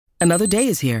Another day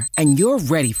is here, and you're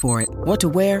ready for it. What to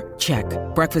wear? Check.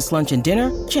 Breakfast, lunch, and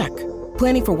dinner? Check.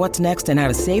 Planning for what's next and how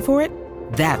to save for it?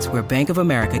 That's where Bank of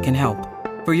America can help.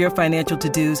 For your financial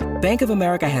to-dos, Bank of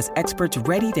America has experts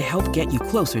ready to help get you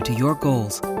closer to your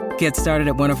goals. Get started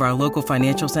at one of our local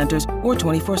financial centers or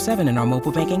 24/7 in our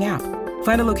mobile banking app.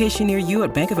 Find a location near you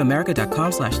at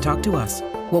bankofamerica.com/talktous.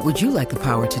 What would you like the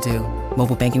power to do?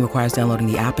 Mobile banking requires downloading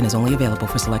the app and is only available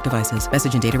for select devices.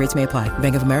 Message and data rates may apply.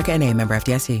 Bank of America N.A., member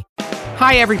FDIC.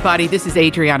 Hi, everybody. This is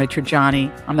Adriana Trajani.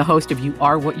 I'm the host of You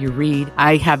Are What You Read.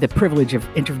 I have the privilege of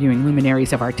interviewing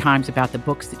luminaries of our times about the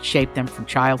books that shaped them from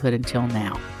childhood until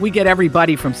now. We get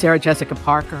everybody from Sarah Jessica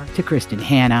Parker to Kristen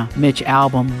Hanna, Mitch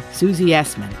Albom, Susie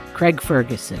Essman, Craig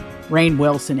Ferguson, Rainn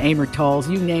Wilson, Amor Tolls,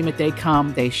 you name it, they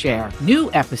come, they share.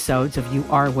 New episodes of You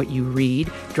Are What You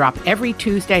Read drop every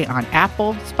Tuesday on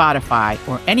Apple, Spotify,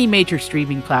 or any major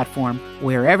streaming platform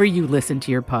wherever you listen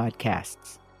to your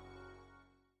podcasts.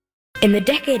 In the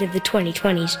decade of the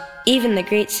 2020s, even the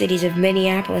great cities of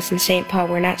Minneapolis and St. Paul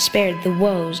were not spared the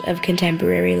woes of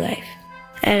contemporary life.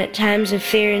 And at times of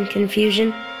fear and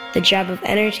confusion, the job of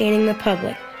entertaining the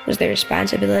public was the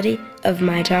responsibility of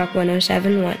My Talk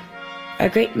 1071, a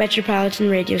great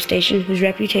metropolitan radio station whose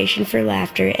reputation for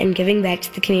laughter and giving back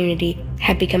to the community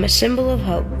had become a symbol of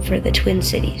hope for the Twin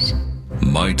Cities.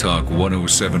 My Talk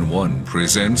 1071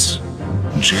 presents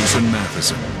Jason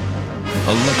Matheson,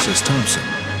 Alexis Thompson,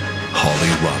 Holly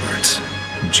Roberts.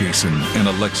 Jason and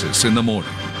Alexis in the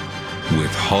morning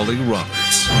with Holly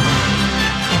Roberts.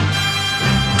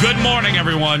 Good morning,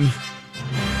 everyone,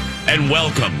 and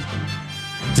welcome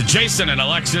to Jason and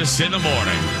Alexis in the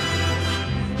morning.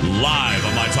 Live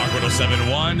on My Talk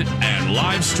 1071 and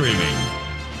live streaming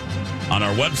on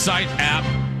our website, app,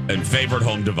 and favorite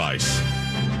home device.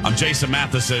 I'm Jason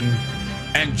Matheson,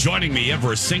 and joining me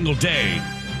every single day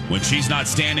when she's not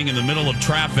standing in the middle of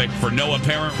traffic for no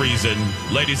apparent reason,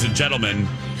 ladies and gentlemen,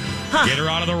 get her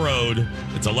out of the road.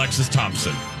 It's Alexis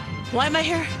Thompson. Why am I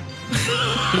here?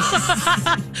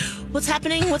 What's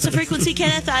happening? What's the frequency,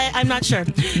 Kenneth? I'm not sure.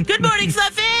 Good morning,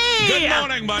 Fluffy! Good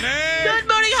morning, buddy! Good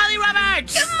morning, Holly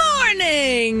Roberts! Good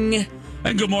morning!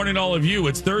 And good morning to all of you.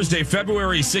 It's Thursday,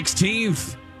 February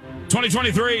 16th,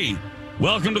 2023.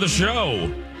 Welcome to the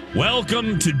show.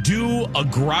 Welcome to Do a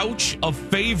Grouch a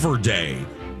Favor Day.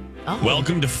 Oh.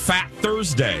 Welcome to Fat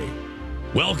Thursday.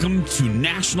 Welcome to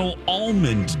National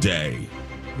Almond Day.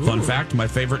 Ooh. Fun fact, my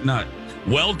favorite nut.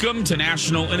 Welcome to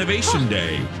National Innovation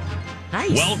Day.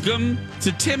 Nice. Welcome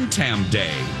to Tim Tam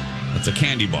Day. That's a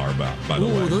candy bar, by the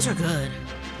way. Ooh, those are good.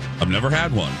 I've never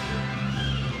had one.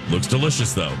 Looks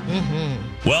delicious, though.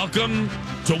 Mm-hmm. Welcome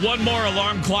to one more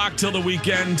alarm clock till the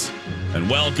weekend. And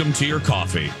welcome to your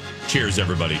coffee. Cheers,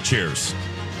 everybody. Cheers.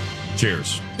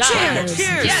 Cheers. Cheers.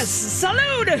 Cheers. Yes.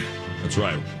 Salud. That's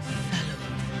right.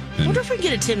 I wonder if we can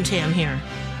get a Tim Tam here.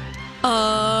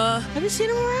 Have you seen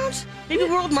him around? Maybe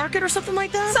World Market or something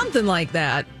like that? Something like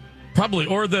that. Probably.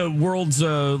 Or the world's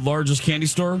largest candy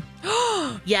store.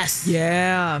 Yes.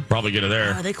 Yeah. Probably get it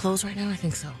there. Are they closed right now? I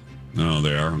think so. No,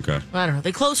 they are? Okay. I don't know.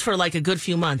 They closed for like a good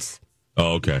few months.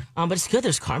 Oh, okay. But it's good.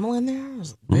 There's caramel in there.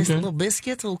 There's little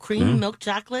biscuits, little cream, milk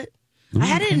chocolate. I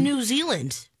had it in New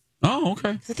Zealand. Oh, okay.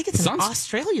 I think it's an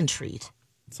Australian treat.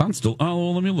 Sounds still. Oh,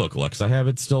 well, let me look, Lex. I have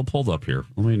it still pulled up here.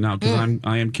 Let me now because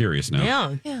I am curious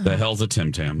now. Yeah. The hell's a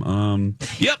Tim Tam?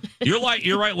 Yep.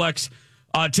 You're right, Lex.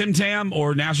 Tim Tam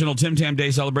or National Tim Tam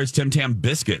Day celebrates Tim Tam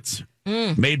biscuits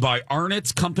made by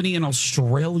Arnott's Company in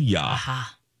Australia.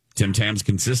 Aha. Tim Tams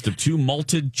consist of 2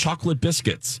 malted chocolate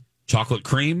biscuits, chocolate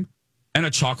cream, and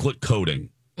a chocolate coating.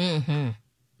 Mm-hmm.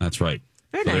 That's right.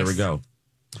 Very nice. There we go.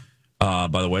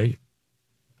 By the way,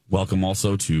 welcome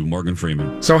also to Morgan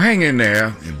Freeman. So hang in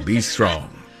there and be strong,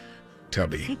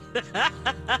 Tubby.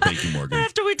 Thank you, Morgan.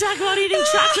 After we talk about eating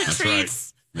chocolate That's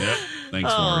treats. Right. Yep. Thanks,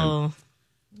 Morgan.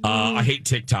 I hate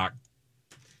TikTok.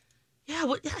 Yeah,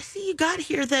 I see you got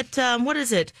here that, what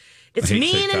is it? It's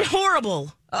mean TikTok. and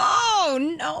horrible. Oh,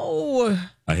 no.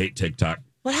 I hate TikTok.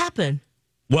 What happened?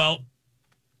 Well,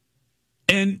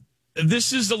 and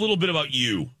this is a little bit about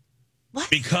you. What?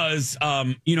 Because,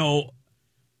 I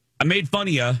made fun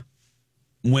of you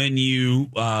when you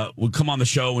would come on the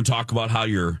show and talk about how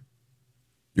your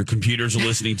computers are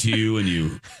listening to you and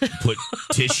you put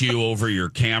tissue over your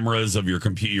cameras of your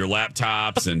your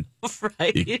laptops and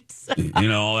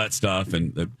right. all that stuff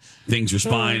and the things are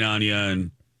spying on you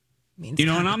and and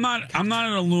I'm not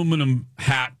an aluminum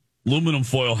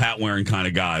foil hat wearing kind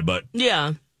of guy, but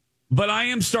I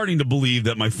am starting to believe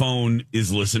that my phone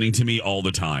is listening to me all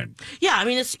the time. Yeah, I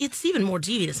mean it's even more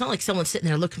deviant. It's not like someone's sitting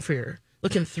there looking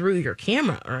through your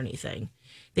camera or anything.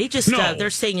 They just they're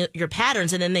saying your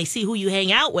patterns, and then they see who you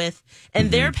hang out with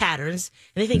and their patterns,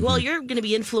 and they think, well, you're going to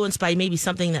be influenced by maybe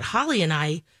something that Holly and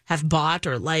I have bought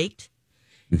or liked,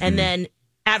 and then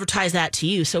advertise that to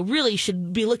you. So really, you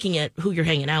should be looking at who you're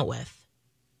hanging out with.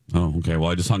 Oh, okay. Well,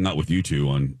 I just hung out with you two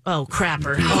on. Oh,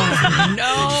 crapper! Oh,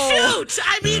 No. shoot!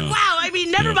 I mean, wow! I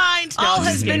mean, never mind. No, All I'm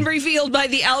has just been kidding. revealed by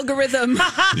the algorithm.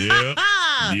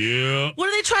 Yeah. What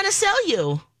are they trying to sell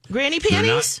you? Granny They're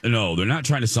panties? they're not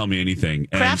trying to sell me anything.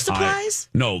 And Craft supplies?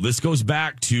 No, this goes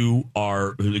back to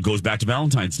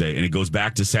Valentine's Day, and it goes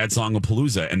back to Sad Song of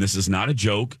Palooza, and this is not a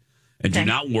joke. And do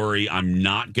not worry, I'm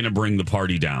not going to bring the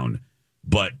party down.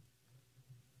 But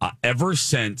ever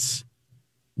since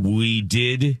we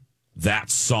did that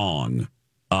song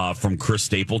from Chris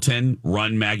Stapleton,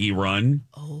 Run, Maggie, Run.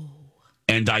 Oh.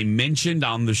 And I mentioned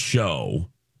on the show,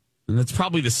 and that's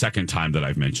probably the second time that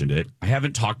I've mentioned it. I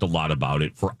haven't talked a lot about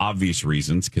it for obvious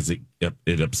reasons because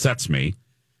it upsets me.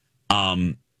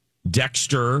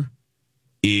 Dexter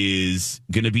is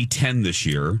going to be 10 this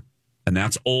year, and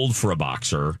that's old for a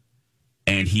boxer.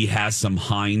 And he has some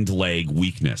hind leg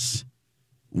weakness,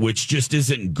 which just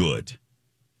isn't good.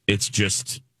 It's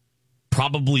just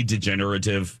probably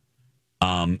degenerative.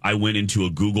 I went into a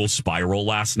Google spiral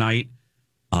last night,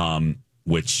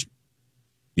 which,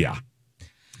 yeah,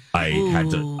 I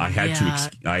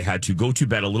had to go to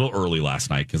bed a little early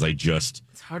last night because I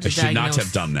should not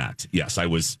have done that. Yes, I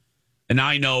was, and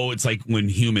I know it's like when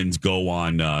humans go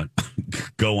on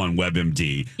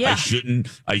WebMD. Yeah.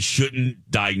 I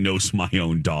shouldn't diagnose my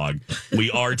own dog. We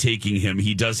are taking him.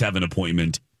 He does have an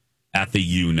appointment at the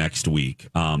U next week,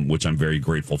 which I'm very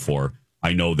grateful for.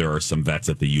 I know there are some vets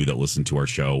at the U that listen to our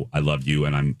show. I love you,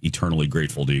 and I'm eternally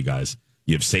grateful to you guys.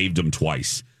 You've saved him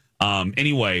twice.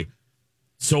 Anyway,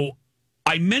 so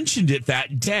I mentioned it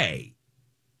that day,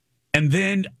 and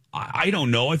then I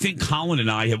don't know. I think Colin and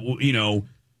I have,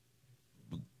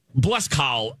 bless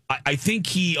Kyle. I think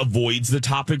he avoids the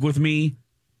topic with me,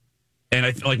 and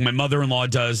I like my mother-in-law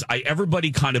does.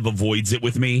 Everybody kind of avoids it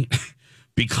with me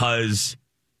because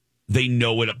they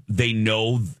know it. They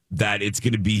know that it's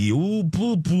going to be ooh,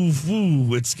 boo, boo,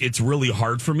 boo. It's really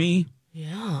hard for me.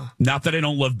 Yeah. Not that I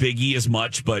don't love Biggie as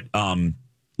much, but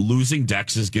losing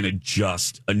Dex is going to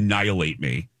just annihilate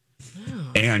me.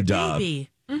 Yeah, and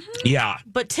yeah,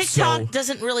 but TikTok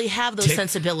doesn't really have those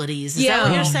sensibilities. Is that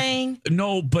what you're saying?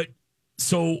 No, but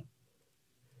so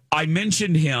I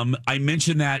mentioned him. I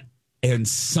mentioned that, and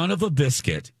son of a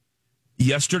biscuit.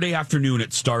 Yesterday afternoon,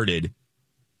 it started.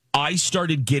 I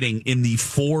started getting in the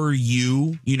For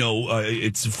You,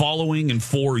 it's following and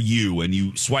For You, and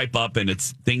you swipe up and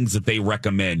it's things that they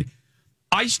recommend.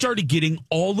 I started getting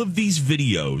all of these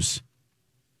videos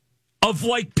of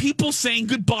like people saying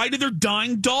goodbye to their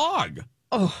dying dog.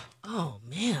 Oh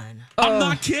man. I'm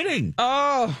not kidding.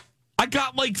 Oh. I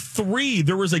got like 3.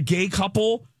 There was a gay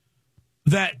couple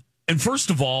that, and first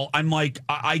of all, I'm like,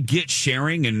 I get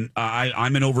sharing, and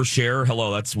I'm an overshare.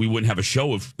 Hello, we wouldn't have a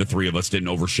show if the 3 of us didn't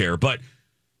overshare. But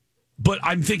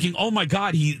I'm thinking, oh my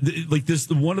God,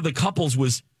 one of the couples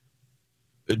was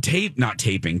not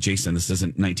taping. Jason, this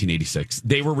isn't 1986.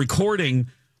 They were recording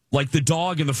like the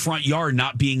dog in the front yard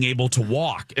not being able to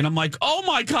walk, and I'm like, oh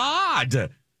my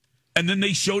God. And then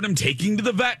they showed him taking to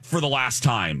the vet for the last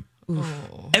time.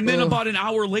 And then about an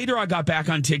hour later, I got back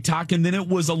on TikTok, and then it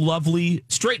was a lovely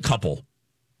straight couple.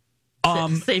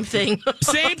 Same thing.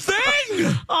 Same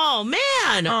thing. Oh,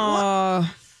 man.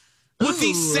 With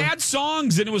these sad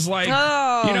songs, and it was like,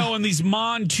 and these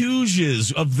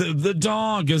montages of the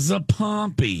dog as a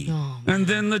puppy, and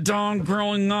then the dog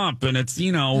growing up, and it's,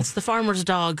 It's the farmer's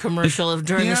dog commercial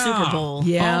during the Super Bowl.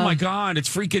 Yeah. Oh, my God. It's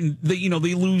freaking,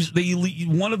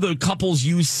 one of the couples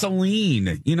use Celine.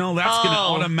 That's going to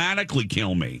automatically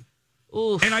kill me.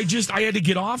 Oof. And I had to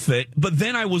get off it, but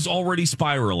then I was already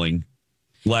spiraling.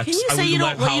 Lex, Can you say you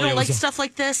don't like stuff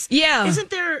like this? Yeah. Is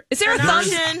there an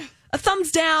option? A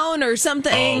thumbs down or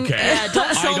something. Oh, okay. Yeah,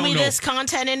 don't show me this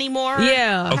content anymore.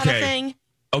 Yeah. Kind of thing.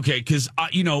 Okay, because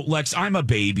Lex, I'm a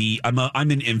baby. I'm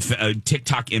an infant, a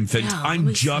TikTok infant.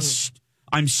 Yeah,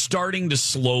 I'm starting to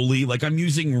slowly, I'm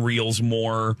using Reels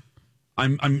more.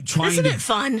 I'm trying. Isn't it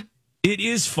fun? It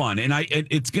is fun, and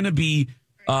it's going to be.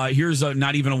 Here's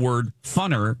not even a word,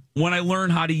 funner when I learn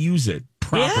how to use it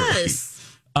properly.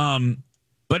 Yes.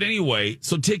 But anyway,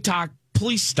 so TikTok,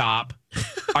 please stop.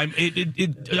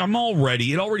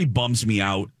 It already bums me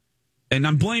out, and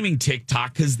I'm blaming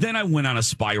TikTok because then I went on a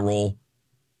spiral,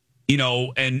 and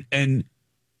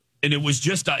it was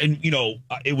just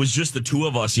it was just the 2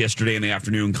 of us yesterday in the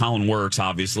afternoon. Colin works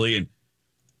obviously, and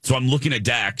so I'm looking at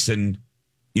Dex, and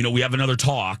we have another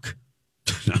talk.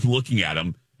 I'm looking at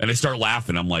him, and I start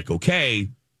laughing. I'm like, okay,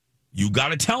 you got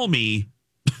to tell me.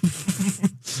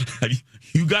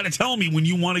 You got to tell me when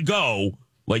you want to go.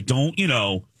 Like, don't,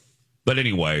 But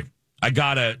anyway, I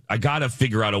gotta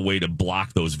figure out a way to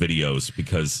block those videos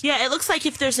because Yeah, it looks like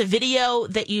if there's a video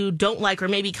that you don't like, or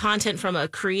maybe content from a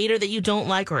creator that you don't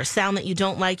like, or a sound that you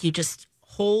don't like, you just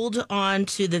hold on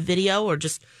to the video, or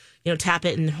just tap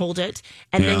it and hold it,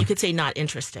 and then you could say not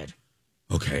interested.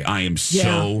 Okay, I am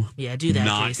so do that.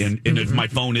 Not Jason. and if my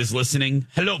phone is listening,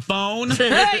 hello phone.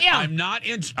 I'm not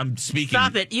in. I'm speaking.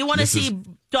 Stop it! You want to see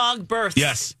dog births?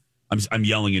 Yes, I'm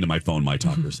yelling into my phone, my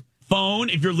talkers. Phone,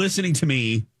 if you're listening to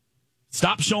me,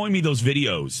 stop showing me those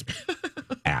videos.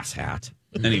 Asshat.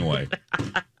 Anyway.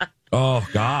 Oh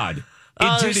God.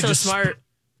 They're so smart.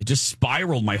 It just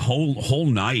spiraled my whole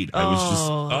night. I was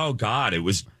just God. It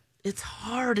was. It's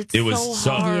hard. It was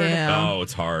so hard. Yeah. Oh,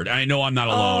 it's hard. I know I'm not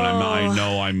alone. I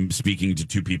know I'm speaking to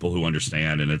two people who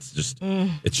understand, and it's just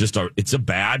it's a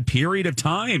bad period of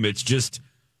time. It's just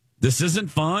this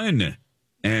isn't fun,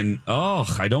 and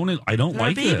I don't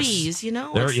like babies, this.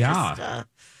 They're yeah.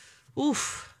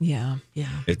 Oof. Yeah.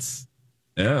 It's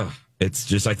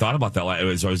just I thought about that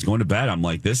as I was going to bed. I'm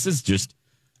like, this is just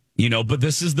but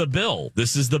this is the bill.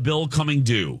 This is the bill coming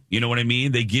due. You know what I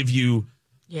mean? They give you.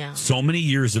 Yeah. So many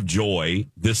years of joy.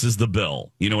 This is the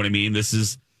bill. You know what I mean? This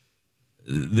is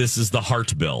the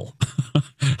heart bill.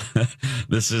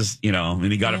 This is,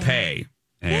 and you got to pay,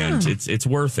 and it's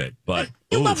worth it. But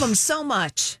I love them so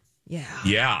much. Yeah.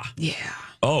 Yeah. Yeah.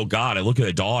 Oh God, I look at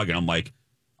a dog and I'm like,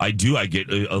 I get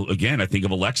again. I think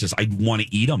of Alexis. I want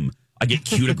to eat them. I get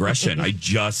cute aggression.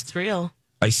 It's real.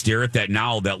 I stare at that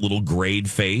little grayed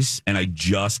face, and I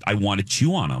want to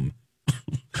chew on him.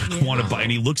 I want to buy,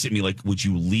 and he looks at me like, "Would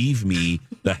you leave me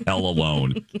the hell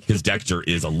alone?" Because Dexter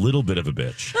is a little bit of a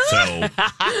bitch, so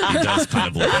he does kind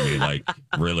of look at me like,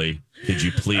 "Really? Could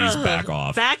you please back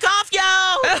off? Back off,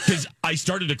 yo!" Because I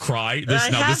started to cry. This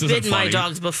isn't bitten my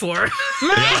dogs before.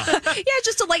 Yeah,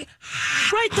 just to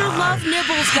their love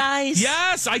nibbles, guys.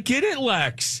 Yes, I get it,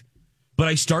 Lex. But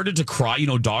I started to cry.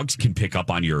 Dogs can pick up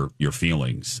on your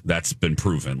feelings. That's been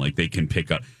proven. Like they can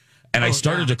pick up. And I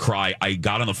started to cry. I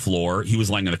got on the floor. He was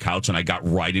lying on the couch, and I got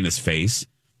right in his face.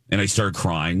 And I started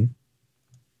crying,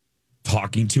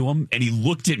 talking to him. And he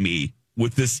looked at me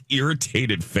with this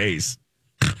irritated face.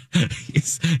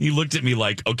 He looked at me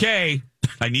like, okay,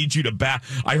 I need you to back.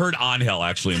 I heard Angel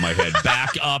actually in my head.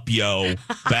 Back up, yo.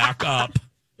 Back up.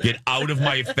 Get out of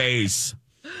my face.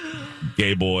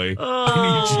 Gay boy.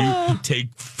 I need you to take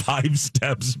 5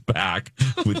 steps back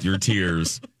with your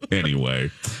tears.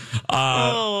 Anyway.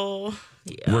 We're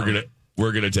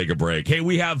gonna take a break. Hey,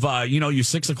 we have you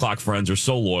 6 o'clock friends are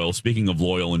so loyal. Speaking of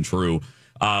loyal and true,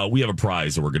 we have a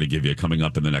prize that we're gonna give you coming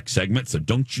up in the next segment. So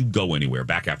don't you go anywhere.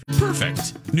 Back after.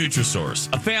 Perfect.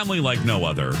 Nutrisource, a family like no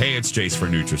other. Hey, it's Jace for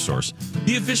Nutrisource,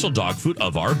 the official dog food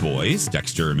of our boys,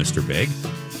 Dexter and Mr. Big.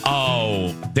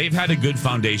 Oh, they've had a good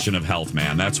foundation of health,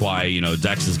 man. That's why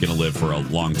Dex is gonna live for a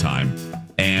long time.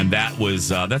 And that's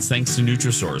thanks to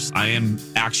Nutrisource. I am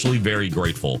actually very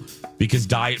grateful because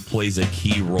diet plays a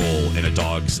key role in a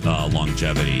dog's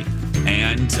longevity.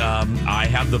 And I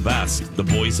have the best. The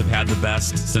boys have had the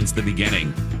best since the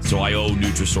beginning. So I owe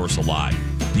Nutrisource a lot.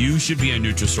 You should be a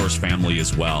Nutrisource family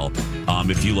as well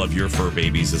if you love your fur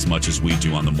babies as much as we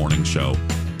do on the morning show.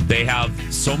 They have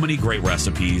so many great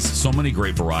recipes, so many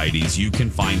great varieties. You can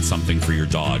find something for your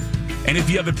dog. And if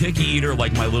you have a picky eater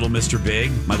like my little Mr.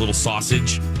 Big, my little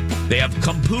sausage, they have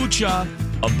kombucha,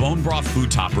 a bone broth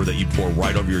food topper that you pour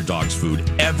right over your dog's food.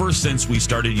 Ever since we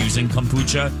started using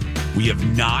kombucha, we have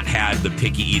not had the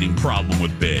picky eating problem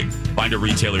with Big. Find a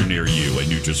retailer near you at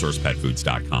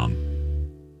NutrisourcePetFoods.com.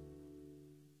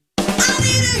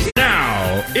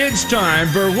 Now, it's time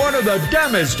for one of the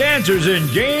dumbest answers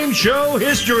in game show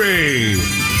history.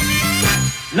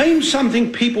 Name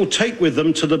something people take with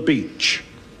them to the beach.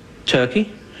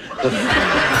 Turkey.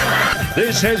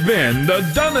 This has been the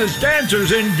dumbest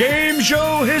answers in game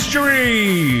show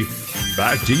history.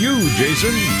 Back to you,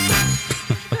 Jason.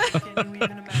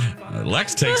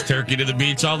 Lex takes turkey to the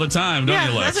beach all the time, don't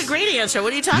you, Lex? That's a great answer.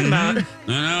 What are you talking about? I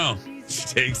know. She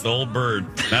takes the whole bird,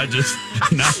 not just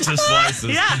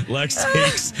slices. Yeah. Lex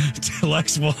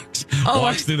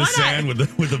walks through the sand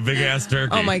with a big ass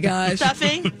turkey. Oh my gosh.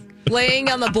 Stuffing. Laying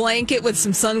on the blanket with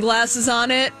some sunglasses on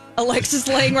it. Alexis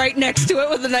laying right next to it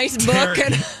with a nice book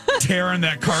and tearing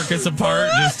that carcass apart.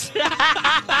 Just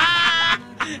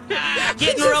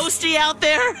getting roasty out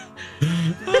there.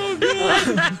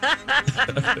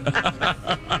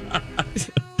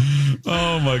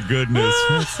 Oh my goodness.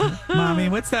 Mommy,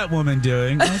 what's that woman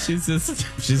doing? Oh, she's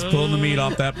pulling the meat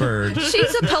off that bird.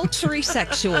 she's a poultry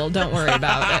sexual. Don't worry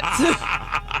about it.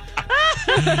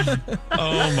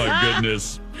 Oh, my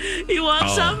goodness. You want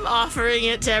some? Offering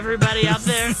it to everybody out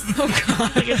there. Oh,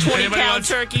 God. Like a 20-pound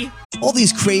turkey. All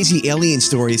these crazy alien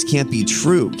stories can't be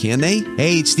true, can they?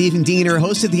 Hey, it's Stephen Diener,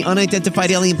 host of the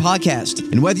Unidentified Alien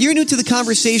Podcast. And whether you're new to the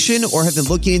conversation or have been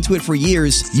looking into it for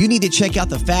years, you need to check out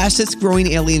the fastest growing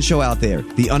alien show out there,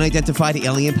 the Unidentified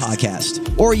Alien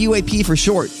Podcast, or UAP for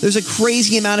short. There's a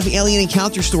crazy amount of alien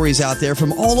encounter stories out there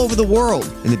from all over the world.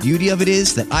 And the beauty of it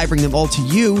is that I bring them all to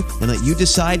you and let you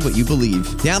decide what you believe.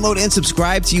 Download and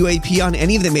subscribe to UAP on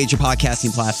any of the major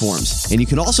podcasting platforms. And you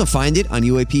can also find it on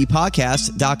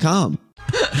UAPpodcast.com.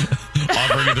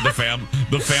 Offering it to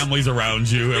the families around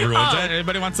you. Everyone,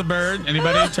 anybody wants a bird?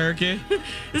 Anybody a turkey?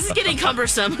 This is getting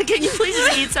cumbersome. Can you please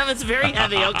just eat some? It's very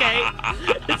heavy, okay?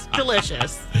 It's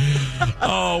delicious.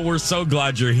 Oh, we're so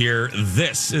glad you're here.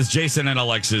 This is Jason and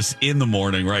Alexis in the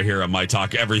morning right here on My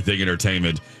Talk, Everything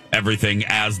Entertainment, everything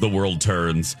as the world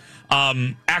turns.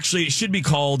 Actually, it should be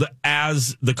called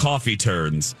As the Coffee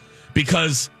Turns,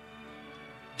 because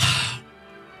I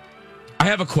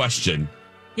have a question.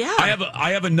 Yeah.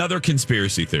 I have another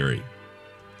conspiracy theory.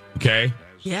 Okay?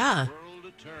 Yeah.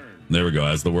 There we go.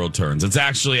 As the world turns. It's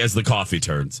actually as the coffee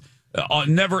turns.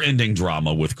 Never-ending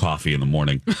drama with coffee in the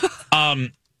morning. I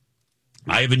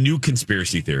have a new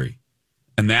conspiracy theory.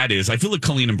 And that is, I feel like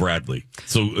Colleen and Bradley.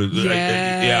 So,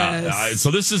 yes.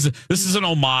 So this is an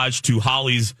homage to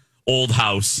Holly's old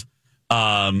house.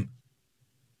 Colleen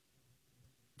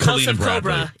and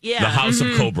Bradley. Cobra. Yeah. The House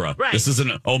of Cobra. Right. This is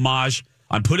an homage.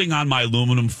 I'm putting on my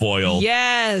aluminum foil.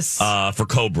 Yes. For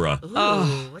Cobra.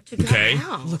 Ooh, what you got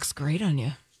now? Looks great on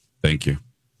you. Thank you.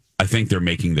 I think they're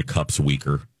making the cups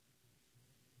weaker.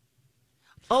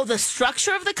 Oh, the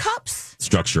structure of the cups?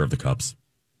 Structure of the cups.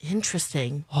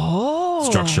 Interesting. Oh.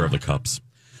 Structure of the cups.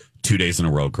 2 days in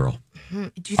a row, girl.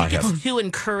 Do you think it's to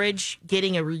encourage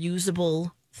getting a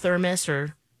reusable thermos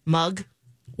or mug?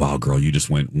 Wow, girl, you just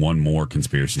went one more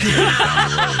conspiracy theory down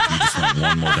the road. You just went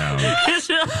one more down.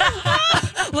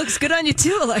 Looks good on you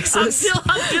too, Alexis.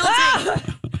 I'm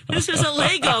building. This is a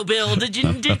Lego build. Did you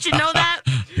know that?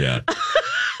 Yeah.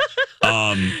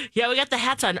 Yeah, we got the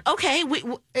hats on. Okay,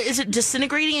 is it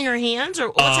disintegrating in your hands or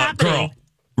what's happening? Girl,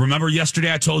 remember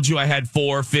yesterday I told you I had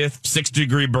 4, 5th, 6th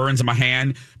degree burns in my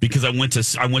hand because I went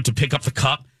to pick up the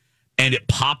cup and it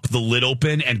popped the lid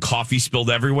open and coffee spilled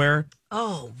everywhere.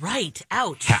 Oh, right.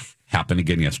 Ouch. Happened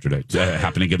again yesterday.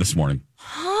 Happened again this morning.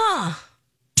 Huh.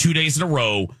 2 days in a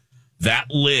row, that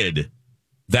lid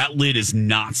is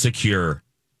not secure.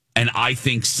 And I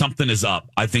think something is up.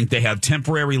 I think they have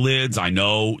temporary lids. I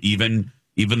know even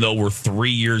though we're 3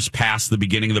 years past the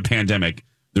beginning of the pandemic,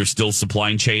 there's still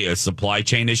supply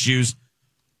chain issues.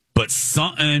 But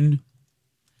something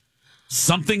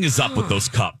is up with those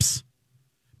cups.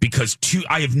 Because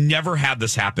I have never had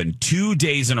this happen. 2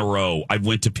 days in a row, I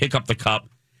went to pick up the cup,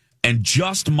 and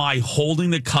just my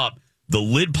holding the cup, the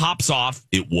lid pops off.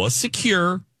 It was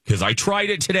secure because I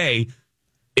tried it today.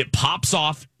 It pops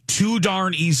off too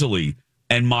darn easily,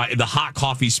 and the hot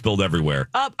coffee spilled everywhere.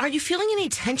 Are you feeling any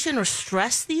tension or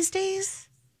stress these days?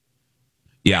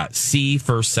 Yeah, see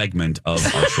first segment of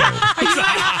our show.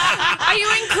 Are you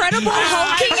Incredible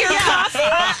Hulking your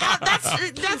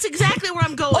coffee? That's exactly where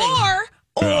I'm going.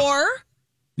 Or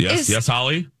yes,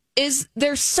 Holly? Is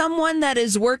there someone that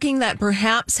is working that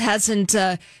perhaps hasn't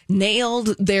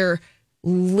nailed their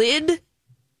lid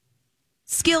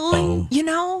skilling?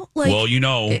 Oh.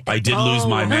 I did lose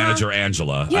my manager,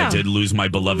 Angela. Yeah. I did lose my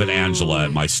beloved Angela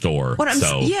at my store. What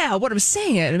I'm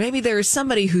saying, maybe there's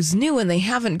somebody who's new and they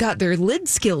haven't got their lid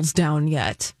skills down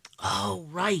yet. Oh,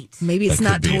 right. Maybe it's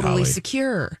not totally Holly.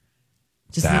 Secure.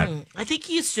 I think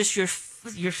it's just your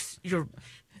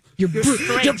You're brutal.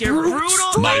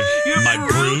 My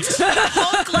brute.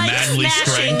 Hulk-like manly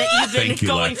smashing strength. that you've been Thank you,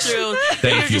 going Lex. through.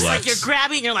 Thank you, just Lex. you're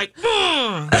grabbing and you're like,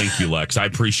 Thank you, Lex. I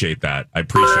appreciate that.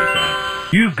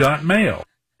 You've got mail.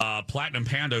 Platinum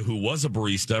Panda, who was a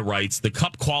barista, writes, the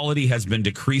cup quality has been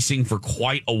decreasing for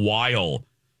quite a while.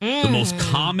 The most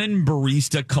common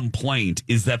barista complaint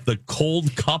is that the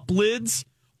cold cup lids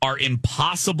are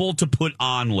impossible to put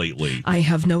on lately. I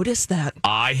have noticed that.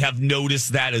 I have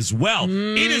noticed that as well.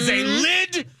 It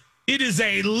is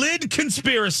a lid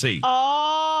conspiracy.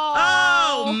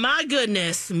 oh my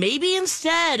goodness. Maybe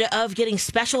instead of getting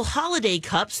special holiday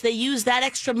cups, they use that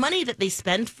extra money that they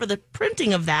spend for the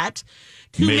printing of that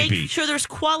to make sure there's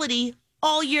quality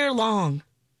all year long.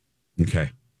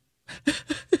 Okay.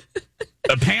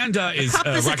 Panda is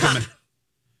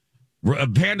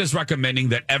Panda's recommending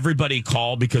that everybody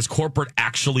call because corporate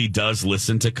actually does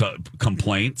listen to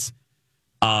complaints.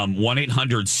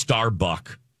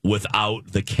 1-800-STARBUCK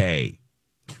without the K.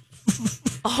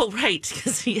 Oh, right,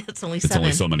 because it's only It's 7.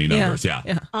 only so many numbers. Yeah.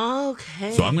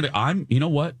 Okay. So you know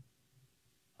what?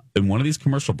 In one of these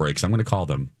commercial breaks, I'm going to call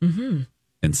them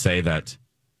and say that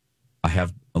I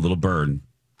have a little burn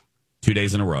 2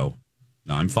 days in a row.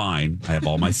 Now, I'm fine. I have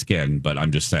all my skin, but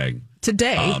I'm just saying.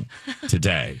 Today.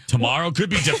 Tomorrow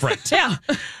could be different. Yeah.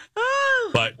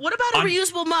 But what about a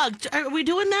reusable mug? Are we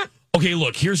doing that? Okay,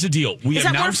 look, here's the deal. We Is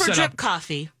have that now one for set drip up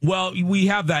coffee? Well, we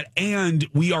have that, and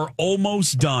we are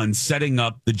almost done setting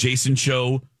up the Jason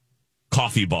Show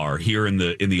coffee bar here in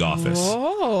the office.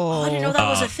 Oh, I didn't know that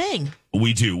was a thing.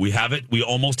 We do. We have it. We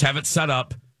almost have it set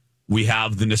up. We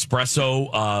have the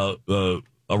Nespresso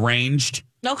arranged.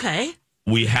 Okay.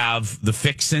 We have the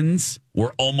fixins.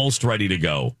 We're almost ready to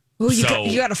go. Oh,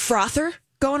 you got a frother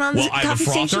going on? Well, I have a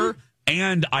frother, station?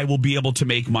 and I will be able to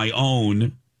make my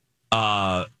own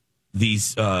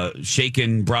these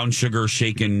shaken brown sugar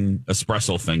shaken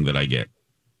espresso thing that I get.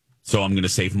 So I'm going to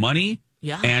save money.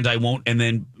 Yeah. And I won't. And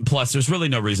then plus, there's really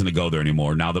no reason to go there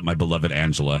anymore now that my beloved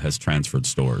Angela has transferred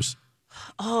stores.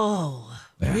 Oh,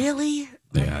 yeah. Really?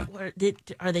 Yeah.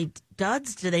 Are they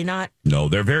duds? Do they not? No,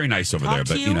 they're very nice over there,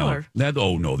 but you know, or?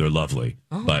 oh no, they're lovely.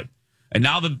 Oh. But and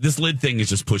now this lid thing has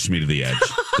just pushed me to the edge.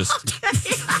 Just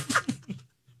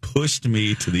pushed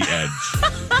me to the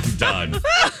edge. Done.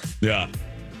 Yeah.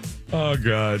 Oh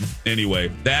God. Anyway,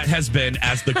 that has been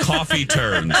As the Coffee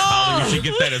Turns. Holly, you should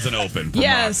get that as an open from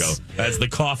Rocco. As the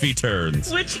Coffee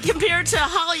Turns. Which compared to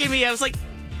Holly and me, I was like,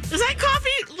 is that coffee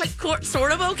like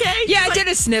sort of okay? Yeah, I did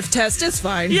a sniff test. It's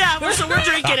fine. Yeah, so we're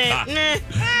drinking it.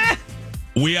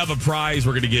 We have a prize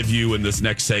we're going to give you in this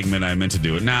next segment. I meant to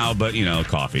do it now, but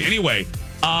coffee. Anyway,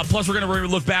 plus we're going to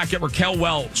look back at Raquel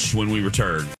Welch when we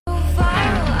return.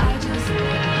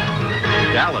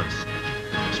 Dallas,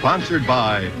 sponsored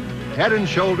by Head and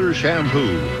Shoulders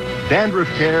Shampoo, dandruff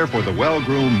care for the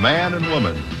well-groomed man and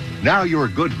woman. Now your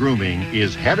good grooming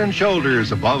is Head and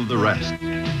Shoulders above the rest.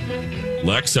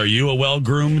 Lex, are you a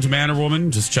well-groomed man or woman?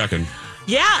 Just checking.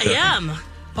 Yeah, I am.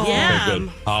 Oh. Yeah. Okay, good.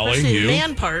 Holly, especially you? the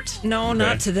man part. No,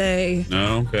 not today.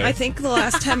 No? Okay. I think the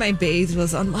last time I bathed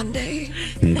was on Monday.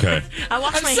 Okay. I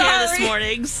washed my hair this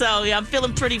morning, so yeah, I'm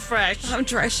feeling pretty fresh. I'm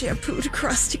dry shampooed,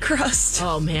 crusty crust.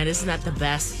 Oh, man, isn't that the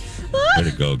best? Way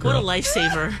to go, girl. What a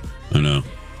lifesaver. I know.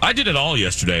 I did it all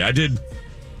yesterday. I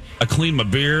cleaned my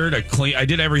beard. I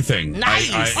did everything. Nice.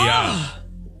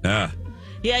 Yeah.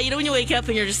 Yeah, you know when you wake up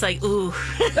and you're just like, ooh.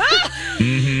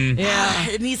 Mm-hmm. Yeah.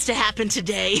 It needs to happen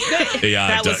today. Yeah,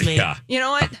 that was me. Yeah. You know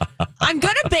what? I'm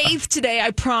going to bathe today, I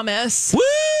promise.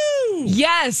 Woo!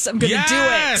 Yes, I'm going to do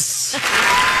it.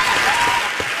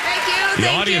 Thank you. The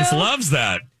audience loves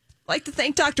that. I'd like to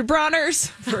thank Dr. Bronner's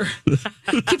for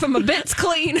keeping my bits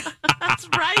clean. That's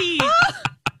right.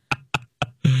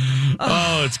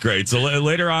 Oh, it's great. So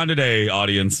later on today,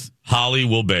 audience, Holly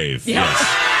will bathe.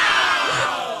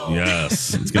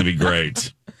 Yes, it's going to be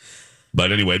great.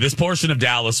 But anyway, this portion of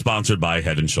Dallas sponsored by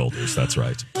Head and Shoulders. That's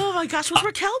right. Oh my gosh, was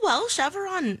Raquel Welch ever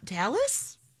on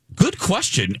Dallas? Good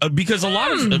question, because a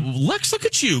lot of Lex, look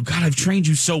at you. God, I've trained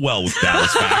you so well with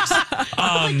Dallas facts.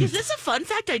 Is this a fun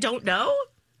fact I don't know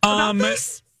about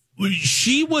this?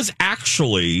 She was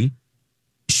actually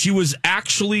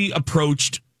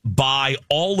approached by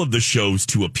all of the shows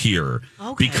to appear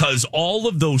because all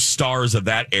of those stars of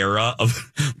that era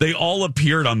they all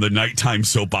appeared on the nighttime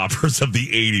soap operas of the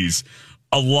 80s.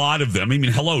 A lot of them. I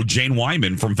mean, hello, Jane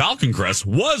Wyman from Falcon Crest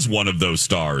was one of those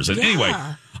stars. And anyway,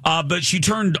 but she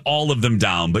turned all of them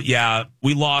down. But yeah,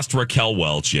 we lost Raquel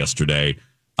Welch yesterday.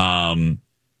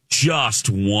 Just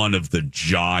one of the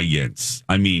giants.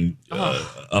 I mean,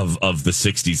 of the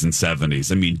 60s and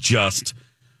 70s. I mean, just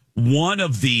one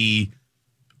of the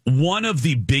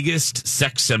biggest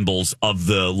sex symbols of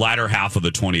the latter half of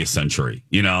the 20th century.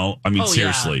 I mean,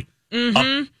 seriously. Yeah.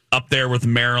 Mm-hmm. Up there with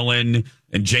Marilyn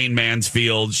and Jane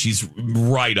Mansfield. She's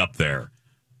right up there.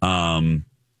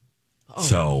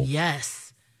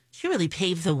 Yes. She really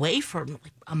paved the way for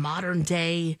a modern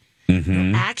day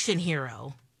action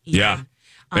hero. Even.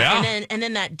 Yeah. And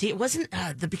then that wasn't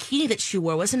the bikini that she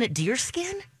wore, wasn't it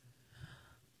deerskin?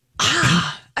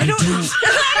 I don't know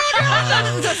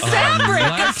the fabric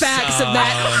facts of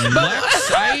that.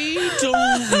 Lex, I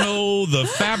don't know the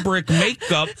fabric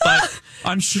makeup, but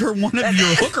I'm sure one of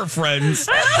your hooker friends.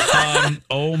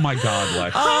 Oh my God,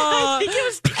 Lex! I think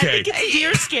it's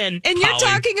deerskin. And you're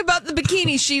talking about the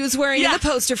bikini she was wearing in the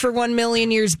poster for 1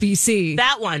 million years BC.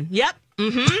 That one. Yep.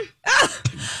 Mm-hmm.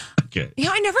 Okay.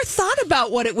 I never thought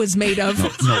about what it was made of.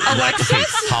 Alexis?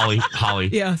 Holly.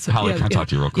 Yeah. Holly, can I talk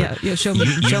to you real quick? Yeah. Show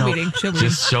meeting.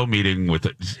 Just show meeting with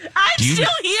it. I'm still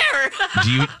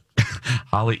here.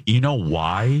 Holly, you know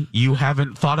why you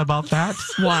haven't thought about that?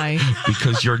 Why?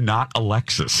 Because you're not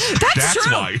Alexis. That's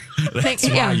true. why. That's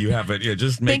why you haven't. Yeah,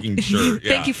 just making sure.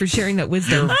 Yeah. Thank you for sharing that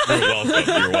wisdom. You're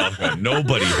welcome. You're welcome.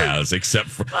 Nobody has except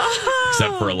for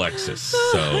Alexis.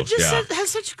 So It just has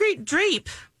such a great drape.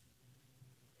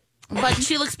 But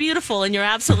she looks beautiful, and you're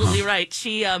absolutely right.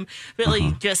 She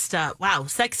really just, wow,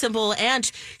 sex symbol. And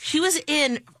she was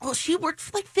she worked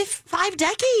for like 5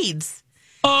 decades.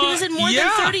 She was in more than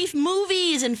 30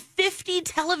 movies and 50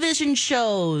 television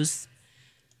shows.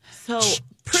 So,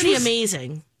 pretty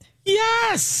amazing.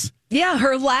 Yes. Yeah,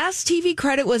 her last TV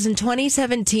credit was in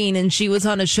 2017, and she was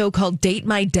on a show called Date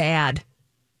My Dad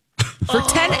for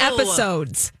 10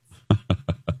 episodes.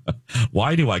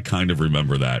 Why do I kind of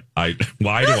remember that?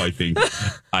 Why do I think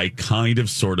I kind of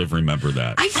sort of remember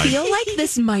that? I feel like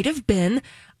this might have been,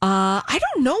 I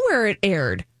don't know where it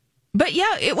aired, but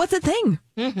yeah, it was a thing.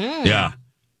 Mm-hmm. Yeah.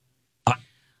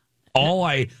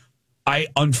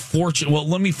 Unfortunately, well,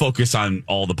 let me focus on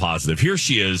all the positive. Here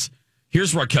she is.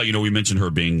 Here's Raquel. You know, we mentioned her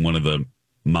being one of the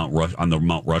Mount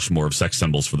Rushmore of sex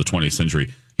symbols for the 20th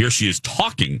century. Here she is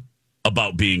talking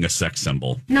about being a sex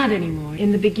symbol. Not anymore.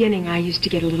 In the beginning, I used to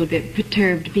get a little bit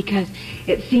perturbed because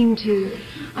it seemed to,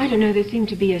 I don't know, there seemed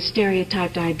to be a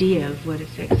stereotyped idea of what a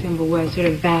sex symbol was, sort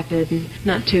of vapid and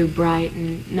not too bright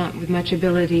and not with much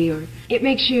ability. Or it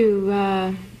makes you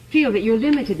feel that you're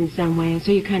limited in some way, and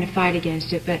so you kind of fight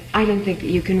against it. But I don't think that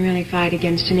you can really fight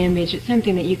against an image. It's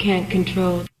something that you can't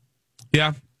control.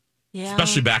 Yeah.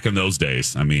 Especially back in those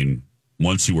days. I mean,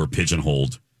 once you were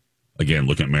pigeonholed, again,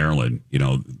 look at Marilyn, you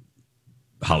know,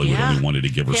 Hollywood only wanted to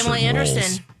give her Pamela certain Anderson.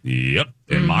 roles. Yep.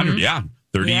 And modern,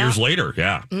 30 years later,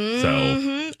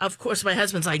 So, of course, my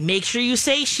husband's like, make sure you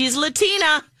say she's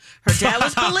Latina. Her dad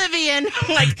was Bolivian.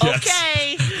 I'm like,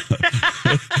 okay.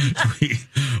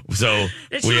 So,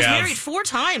 and she was married 4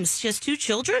 times. She has 2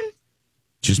 children.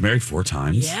 She was married 4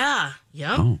 times? Yeah.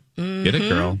 Yep. Oh, get it,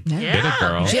 girl. Yeah. Get it,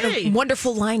 girl. She had a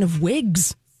wonderful line of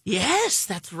wigs. Yes,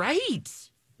 that's right.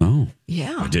 Oh.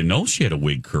 Yeah. I didn't know she had a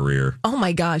wig career. Oh,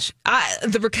 my gosh.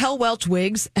 The Raquel Welch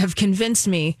wigs have convinced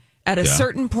me at a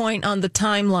certain point on the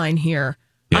timeline here,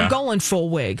 I'm going full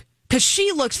wig because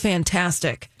she looked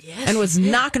fantastic and was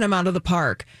knocking them out of the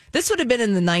park. This would have been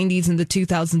in the 90s and the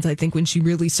 2000s, I think, when she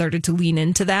really started to lean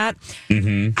into that.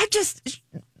 Mm-hmm. I just,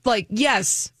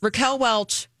 yes, Raquel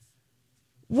Welch,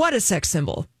 what a sex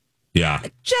symbol. Yeah.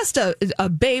 Just a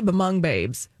babe among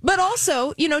babes. But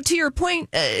also, to your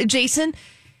point, Jason,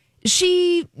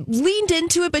 she leaned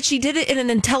into it, but she did it in an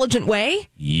intelligent way.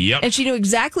 Yep. And she knew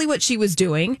exactly what she was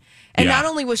doing. And not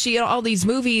only was she in all these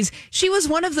movies, she was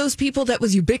one of those people that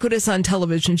was ubiquitous on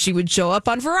television. She would show up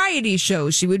on variety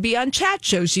shows. She would be on chat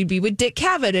shows. She'd be with Dick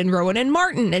Cavett and Rowan and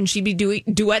Martin. And she'd be doing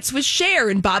duets with Cher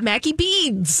and Bob Mackie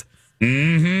Beads.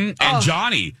 Mm-hmm. And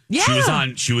Johnny. Yeah.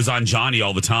 She was on Johnny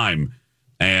all the time.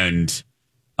 And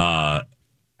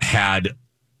had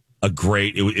a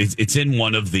great, it's in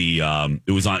one of the,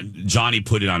 it was on, Johnny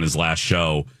put it on his last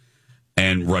show,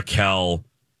 and Raquel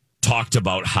talked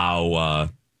about how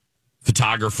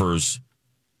photographers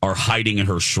are hiding in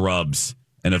her shrubs.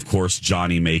 And of course,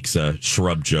 Johnny makes a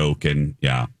shrub joke. And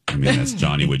as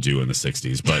Johnny would do in the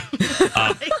 60s. But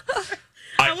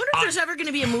I wonder if there's ever going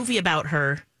to be a movie about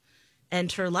her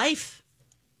and her life.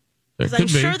 Because I'm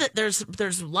sure that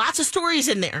there's lots of stories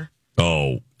in there.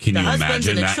 Oh, can you imagine that? The husbands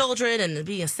and the children and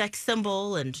being a sex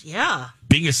symbol and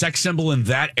being a sex symbol in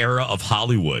that era of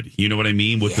Hollywood. You know what I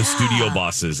mean? With the studio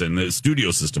bosses, and the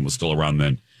studio system was still around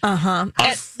then. And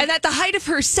at the height of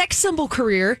her sex symbol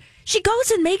career, she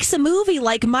goes and makes a movie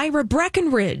like Myra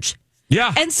Breckenridge.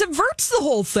 Yeah. And subverts the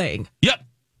whole thing. Yep.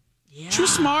 Yeah. She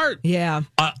was smart. Yeah.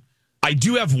 I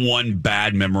do have one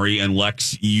bad memory, and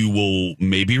Lex, you will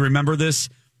maybe remember this.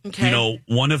 Okay.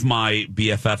 One of my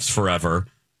BFFs forever,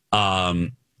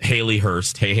 Haley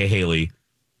Hurst, hey Haley,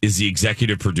 is the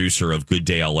executive producer of Good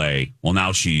Day LA. Well,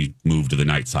 now she moved to the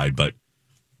night side,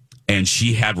 and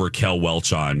she had Raquel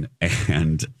Welch on,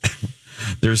 and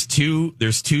there's two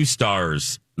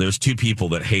stars. There's 2 people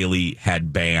that Haley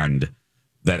had banned,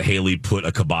 that Haley put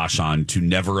a kibosh on to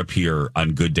never appear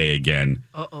on Good Day again.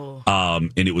 Uh-oh.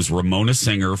 And it was Ramona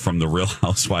Singer from The Real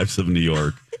Housewives of New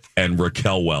York and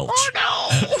Raquel Welch.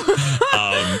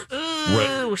 Oh,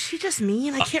 no. Was she just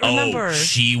mean? I can't remember.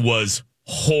 She was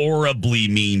horribly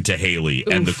mean to Haley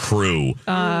and the crew.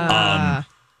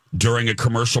 During a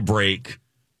commercial break,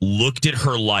 looked at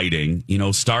her lighting.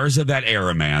 Stars of that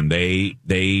era, man,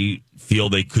 they feel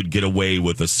they could get away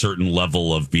with a certain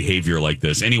level of behavior like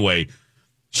this. Anyway,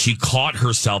 she caught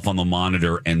herself on the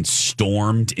monitor and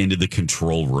stormed into the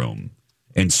control room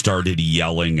and started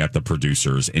yelling at the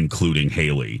producers, including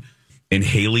Haley. and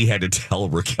Haley had to tell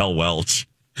Raquel Welch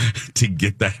to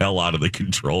get the hell out of the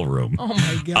control room. Oh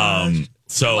my gosh.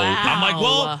 So I'm like,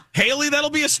 well, Haley, that'll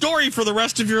be a story for the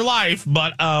rest of your life.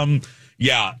 But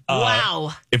yeah.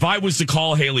 Wow. If I was to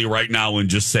call Haley right now and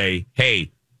just say,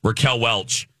 hey, Raquel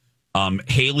Welch,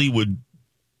 Haley would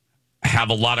have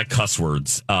a lot of cuss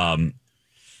words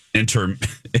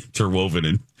interwoven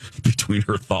in between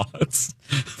her thoughts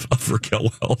of Raquel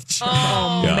Welch.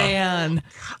 Oh, man.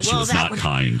 She was not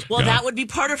kind. Well, that would be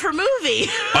part of her movie.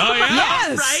 Oh, yeah.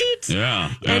 Yes. Right?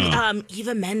 Yeah. And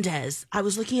Eva Mendes, I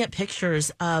was looking at pictures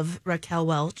of Raquel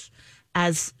Welch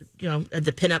as,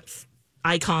 the pinup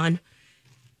icon.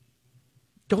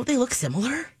 Don't they look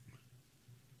similar?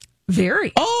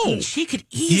 Very. Oh, she could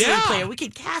easily play her. We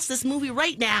could cast this movie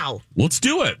right now. Let's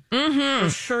do it. Mm-hmm.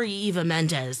 For sure, Eva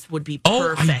Mendes would be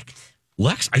perfect.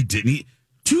 Lex, I didn't.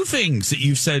 Two things that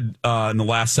you've said in the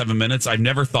last 7 minutes I've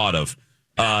never thought of: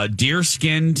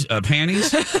 deer-skinned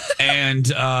panties and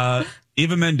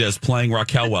Eva Mendes playing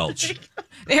Raquel Welch.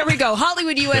 There we go.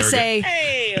 Hollywood USA.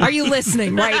 Hey. Are you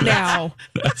listening right now?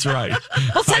 That's right.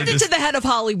 Well, send it to the head of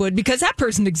Hollywood because that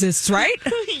person exists, right?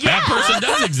 That person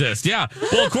does exist, yeah.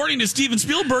 Well, according to Steven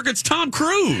Spielberg, it's Tom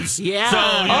Cruise. Yeah. So, you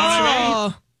know what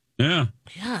I mean? Yeah.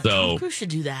 Yeah, So, Tom Cruise should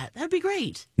do that. That'd be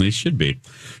great. They should be.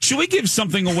 Should we give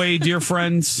something away, dear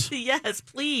friends? Yes,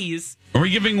 please. Are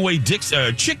we giving away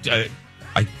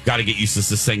I got to get used to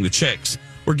saying the chicks.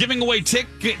 We're giving away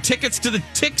tickets to the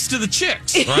Chicks,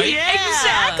 right? Yeah.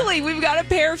 Exactly. We've got a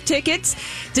pair of tickets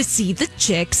to see the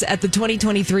Chicks at the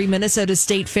 2023 Minnesota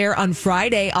State Fair on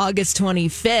Friday, August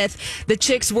 25th. The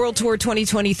Chicks World Tour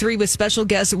 2023 with special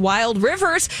guest Wild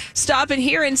Rivers stopping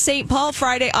here in St. Paul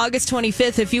Friday, August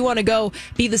 25th. If you want to go,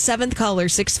 be the 7th caller,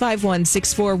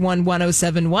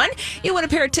 651-641-1071. You want a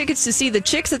pair of tickets to see the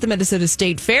Chicks at the Minnesota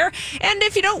State Fair. And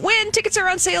if you don't win, tickets are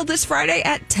on sale this Friday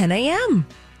at 10 a.m.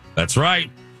 That's right.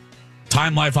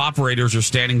 Time Life operators are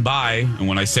standing by. And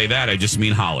when I say that, I just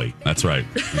mean Holly. That's right.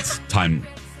 It's Time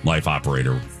Life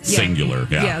operator, singular.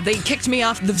 Yeah, they kicked me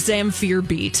off the Zamfir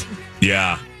beat.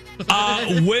 Yeah.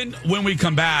 When we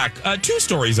come back, two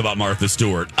stories about Martha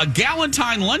Stewart. A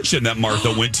Galentine luncheon that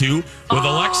Martha went to with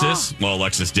Alexis. Well,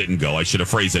 Alexis didn't go. I should have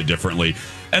phrased it differently.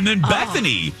 And then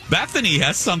Bethany. Bethany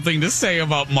has something to say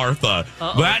about Martha.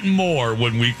 That and more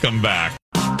when we come back.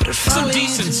 Some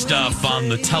decent stuff on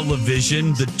the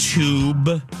television, the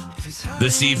Tube,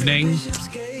 this evening.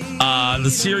 The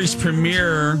series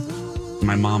premiere,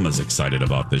 my mom is excited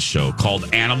about this show, called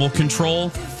Animal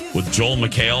Control with Joel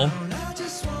McHale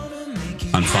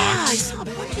on Fox. I saw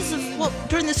bunches of,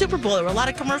 during the Super Bowl, there were a lot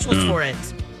of commercials for it.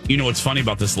 You know what's funny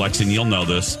about this, Lex, and you'll know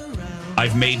this.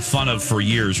 I've made fun of for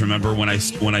years. Remember when I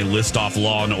list off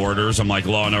Law and Orders? I'm like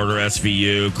Law and Order,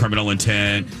 SVU, Criminal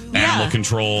Intent, Animal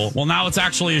Control. Well, now it's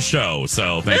actually a show.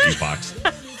 So thank you, Fox.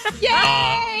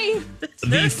 Yay!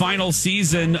 The final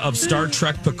season of Star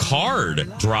Trek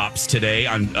Picard drops today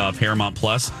on Paramount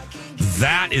Plus.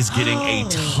 That is getting a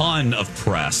ton of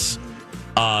press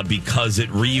because it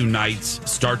reunites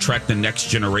Star Trek: The Next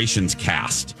Generation's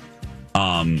cast.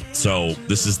 So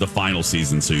this is the final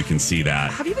season, so you can see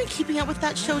that. Have you been keeping up with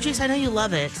that show, Jace? I know you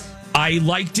love it. I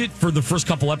liked it for the first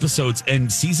couple episodes,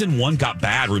 and season 1 got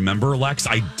bad. Remember, Lex?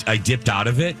 I dipped out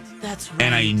of it. That's right.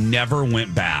 And I never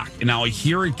went back. And now I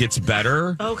hear it gets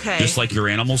better. Okay. Just like your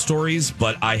animal stories,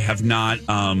 but I have not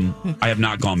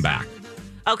gone back.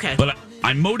 Okay. But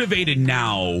I'm motivated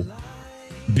now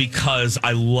because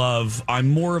I'm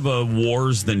more of a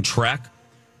Wars than Trek.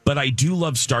 But I do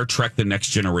love Star Trek: The Next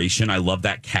Generation. I love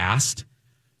that cast.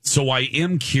 So I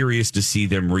am curious to see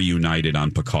them reunited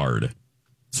on Picard.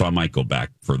 So I might go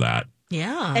back for that.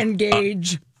 Yeah.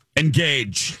 Engage,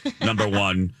 number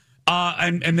one.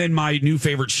 And then my new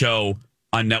favorite show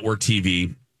on network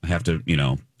TV, I have to,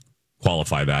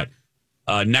 qualify that.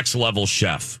 Next Level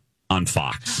Chef on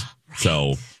Fox. Right.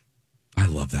 So I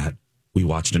love that. We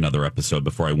watched another episode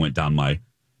before I went down my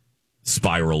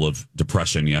spiral of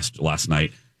depression last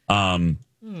night. That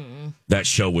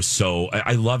show was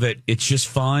I love it. It's just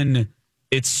fun.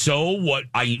 It's so what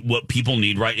people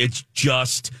need, right? It's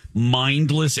just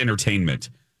mindless entertainment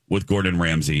with Gordon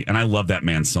Ramsay. And I love that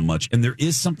man so much. And there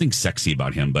is something sexy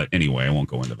about him. But anyway, I won't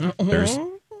go into that.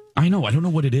 I know. I don't know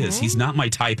what it is. He's not my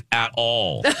type at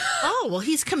all. Oh, well,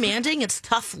 he's commanding. It's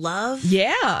tough love.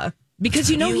 Yeah. Because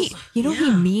he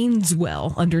means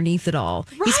well underneath it all.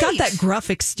 Right. He's got that gruff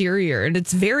exterior and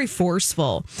it's very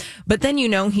forceful. But then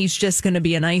he's just going to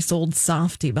be a nice old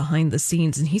softy behind the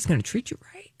scenes and he's going to treat you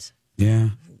right. Yeah.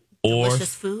 Or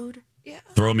delicious food. Yeah.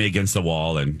 Throw me against the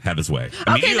wall and have his way.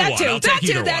 That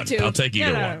too. I'll take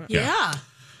either one. Yeah.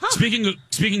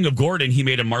 Speaking of Gordon, he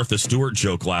made a Martha Stewart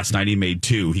joke last night. He made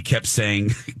two. He kept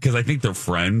saying, because I think they're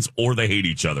friends or they hate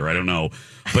each other. I don't know.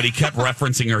 But he kept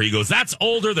referencing her. He goes, "That's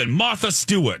older than Martha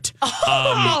Stewart."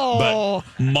 But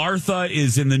Martha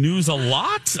is in the news a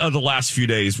lot the last few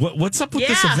days. What's up with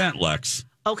this event, Lex?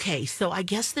 Okay, so I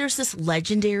guess there's this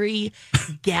legendary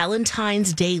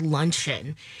Galentine's Day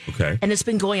luncheon. Okay. And it's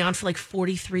been going on for like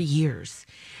 43 years.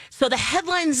 So the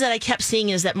headlines that I kept seeing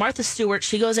is that Martha Stewart,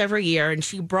 she goes every year and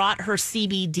she brought her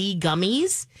CBD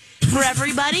gummies for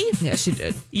everybody. Yeah, she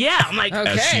did. Yeah, I'm like, okay.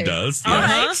 As she does. All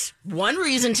right, one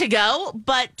reason to go.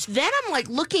 But then I'm like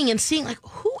looking and seeing like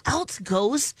who else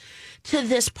goes to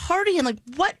this party and like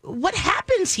what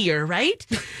happens here, right?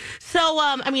 So,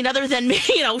 I mean, other than me,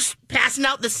 passing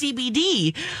out the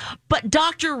CBD, but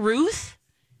Dr. Ruth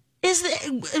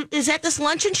is at this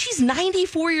luncheon. She's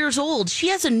 94 years old. She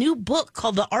has a new book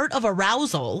called The Art of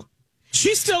Arousal.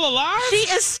 She's still alive? She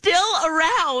is still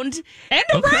around. And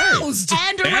aroused.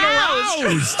 And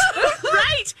aroused.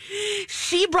 Right.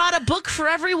 She brought a book for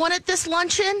everyone at this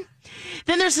luncheon.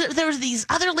 Then there was these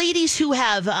other ladies who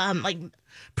have like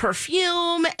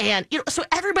perfume and so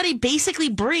everybody basically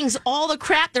brings all the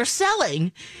crap they're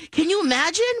selling. Can you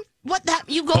imagine?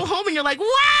 You go home and you're like,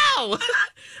 wow,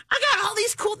 I got all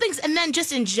these cool things. And then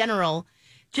just in general,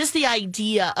 just the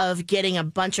idea of getting a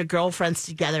bunch of girlfriends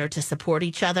together to support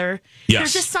each other. Yes.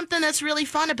 There's just something that's really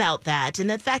fun about that. And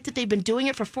the fact that they've been doing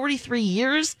it for 43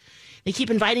 years, they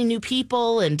keep inviting new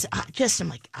people. And I'm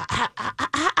like,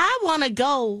 I want to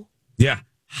go. Yeah.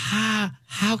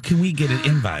 How can we get an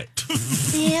invite?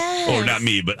 Yes. Or not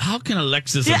me, but how can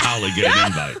Alexis and Holly get an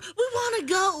invite? We want to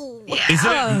go. Is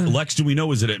it Lex? Do we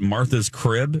know? Is it at Martha's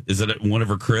crib? Is it at one of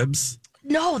her cribs?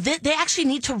 No, they actually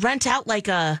need to rent out like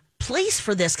a place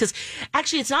for this because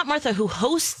actually it's not Martha who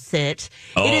hosts it.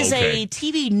 It is a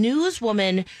TV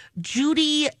newswoman,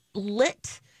 Judy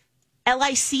Licht,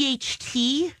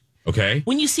 Licht. Okay.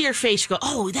 When you see her face, you go,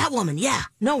 "Oh, that woman, yeah,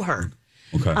 know her."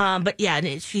 Okay. But yeah,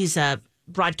 she's a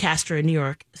broadcaster in New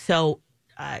York, so.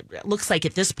 It looks like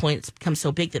at this point it's become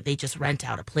so big that they just rent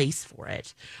out a place for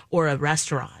it or a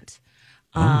restaurant.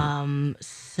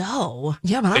 So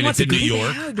yeah, but I want it's in New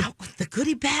York. The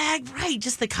goodie bag, right?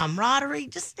 Just the camaraderie.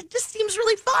 It just seems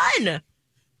really fun.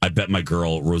 I bet my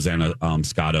girl Rosanna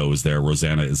Scotto is there.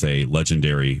 Rosanna is a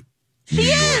legendary New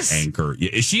York anchor.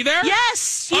 Is she there?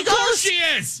 Yes, of course she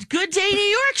is. Good Day New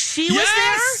York. She was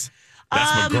there.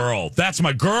 That's my girl. That's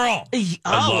my girl.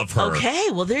 I love her.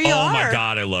 Okay, well, there you are. are. Oh, my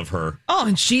God, I love her. Oh,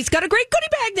 and she's got a great goodie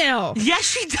bag now. Yes,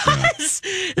 she does.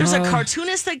 There's a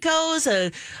cartoonist that goes,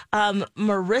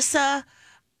 Marissa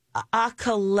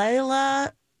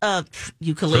Akalela.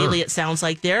 Ukulele, it sounds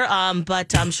like there.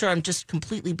 But I'm sure I'm just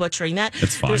completely butchering that.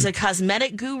 It's fine. There's a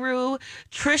cosmetic guru,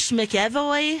 Trish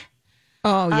McEvoy.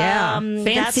 Oh, yeah.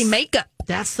 Fancy makeup.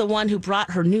 That's the one who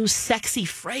brought her new sexy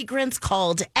fragrance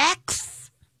called X.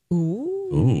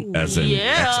 Ooh, as in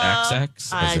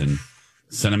XXX? As in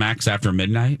Cinemax After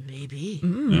Midnight? Maybe.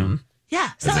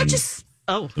 Yeah. So I just...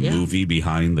 Oh, the movie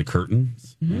behind the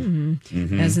curtains?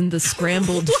 As in the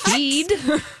scrambled feed?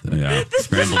 Yeah,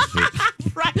 scrambled feed.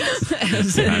 Right.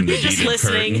 Behind the just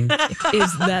listening. Curtain.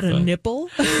 Is that a nipple?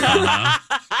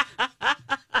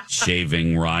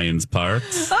 Shaving Ryan's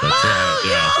parts. That's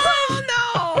right,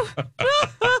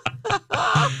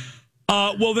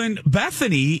 no. Well, then,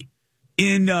 Bethany...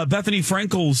 In Bethany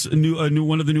Frankel's new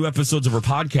one of the new episodes of her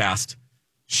podcast,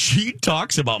 she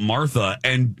talks about Martha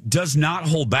and does not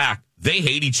hold back. They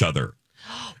hate each other.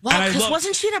 Wow, because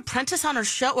wasn't she an apprentice on her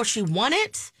show or she won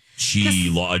it?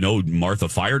 I know Martha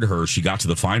fired her. She got to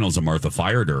the finals and Martha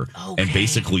fired her and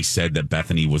basically said that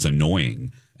Bethany was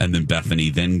annoying. And then Bethany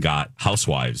then got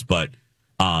Housewives. But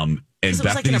and it was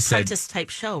Bethany like an apprentice type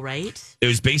show, right? It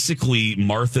was basically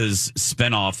Martha's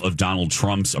spinoff of Donald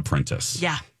Trump's Apprentice.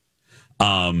 Yeah.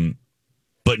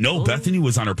 But no, Bethany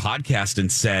was on her podcast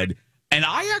and said, and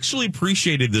I actually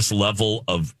appreciated this level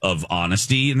of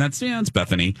honesty, and that's it's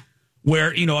Bethany,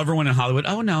 where everyone in Hollywood,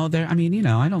 oh no, I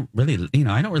don't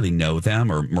really know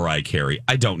them, or Mariah Carey,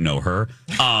 I don't know her,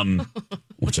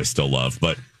 which I still love,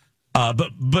 but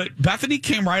Bethany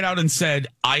came right out and said,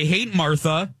 I hate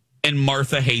Martha, and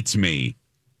Martha hates me,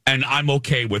 and I'm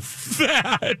okay with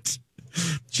that.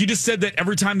 She just said that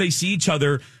every time they see each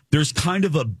other, there's kind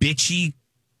of a bitchy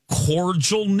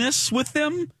cordialness with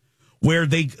them where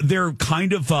they're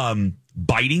kind of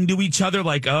biting to each other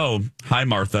like, oh, hi,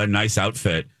 Martha, nice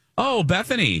outfit. Oh,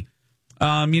 Bethany,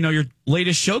 your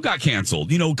latest show got canceled.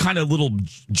 Kind of little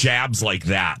jabs like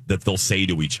that they'll say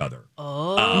to each other.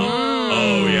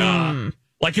 Oh, yeah.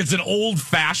 Like it's an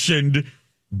old-fashioned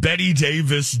Betty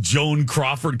Davis, Joan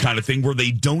Crawford kind of thing where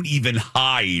they don't even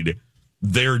hide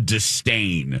their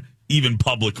disdain, even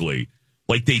publicly.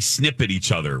 Like they snip at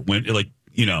each other when,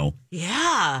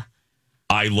 Yeah.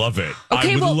 I love it.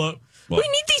 Okay, we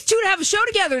need these two to have a show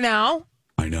together now.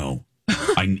 I know.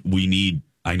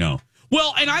 I know.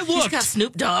 Well, and I looked. He's got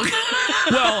Snoop Dogg.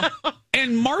 Well,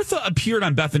 and Martha appeared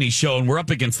on Bethany's show, and we're up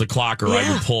against the clock, or I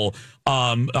would pull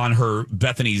on her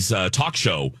Bethany's talk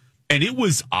show, and it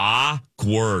was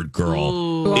awkward, girl.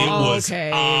 Ooh, it was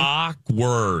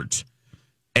awkward.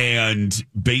 And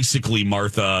basically,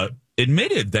 Martha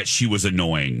admitted that she was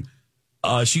annoying.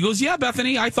 She goes, "Yeah,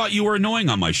 Bethany, I thought you were annoying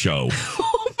on my show."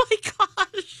 Oh my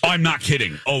gosh! I'm not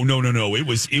kidding. Oh no! It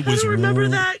was. I don't remember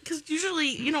that because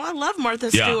usually, I love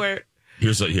Martha Stewart.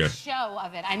 Here. Show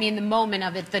of it. I mean, the moment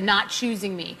of it, the not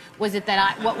choosing me. Was it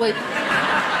that what was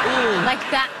like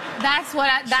that? That's what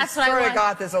I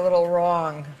got this a little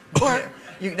wrong. Or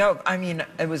I mean,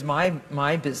 it was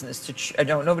my business to.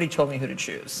 Nobody told me who to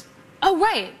choose. Oh,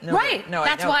 right. Right. No,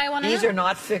 that's why I want to know. These are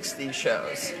not fixed, these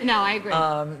shows. No, I agree.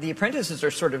 The apprentices are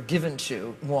sort of given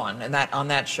to one, and on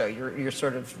that show, you're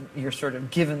sort of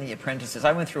given the apprentices.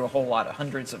 I went through a whole lot of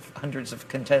hundreds of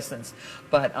contestants,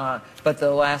 but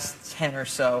the last 10 or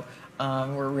so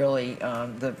were really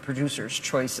the producers'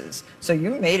 choices. So you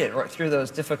made it through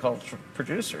those difficult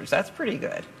producers. That's pretty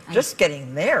good. Just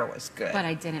getting there was good. But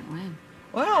I didn't win.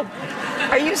 Well,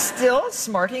 are you still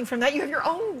smarting from that? You have your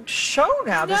own show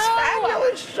now, this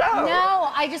fabulous show.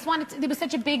 No, I just wanted to, it was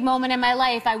such a big moment in my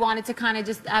life. I wanted to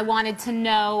I wanted to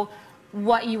know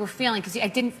what you were feeling, because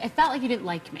it felt like you didn't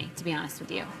like me, to be honest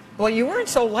with you. Well, you weren't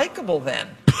so likable then.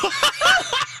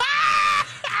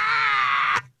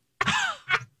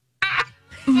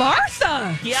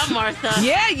 Martha! Yeah, Martha.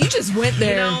 Yeah, you just went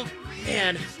there.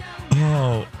 Man.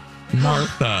 Oh,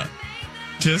 Martha.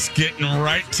 Just getting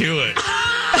right to it.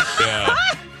 Yeah.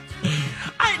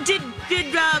 Did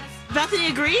Bethany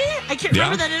agree? I can't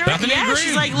remember that interview. Bethany agreed.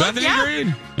 She's like, Bethany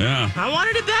agreed. Yeah. I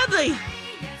wanted it badly.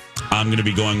 I'm going to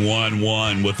be going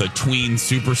 1-1 with a tween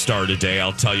superstar today.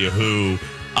 I'll tell you who.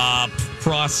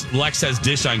 Lex has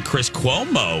dish on Chris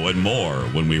Cuomo and more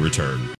when we return.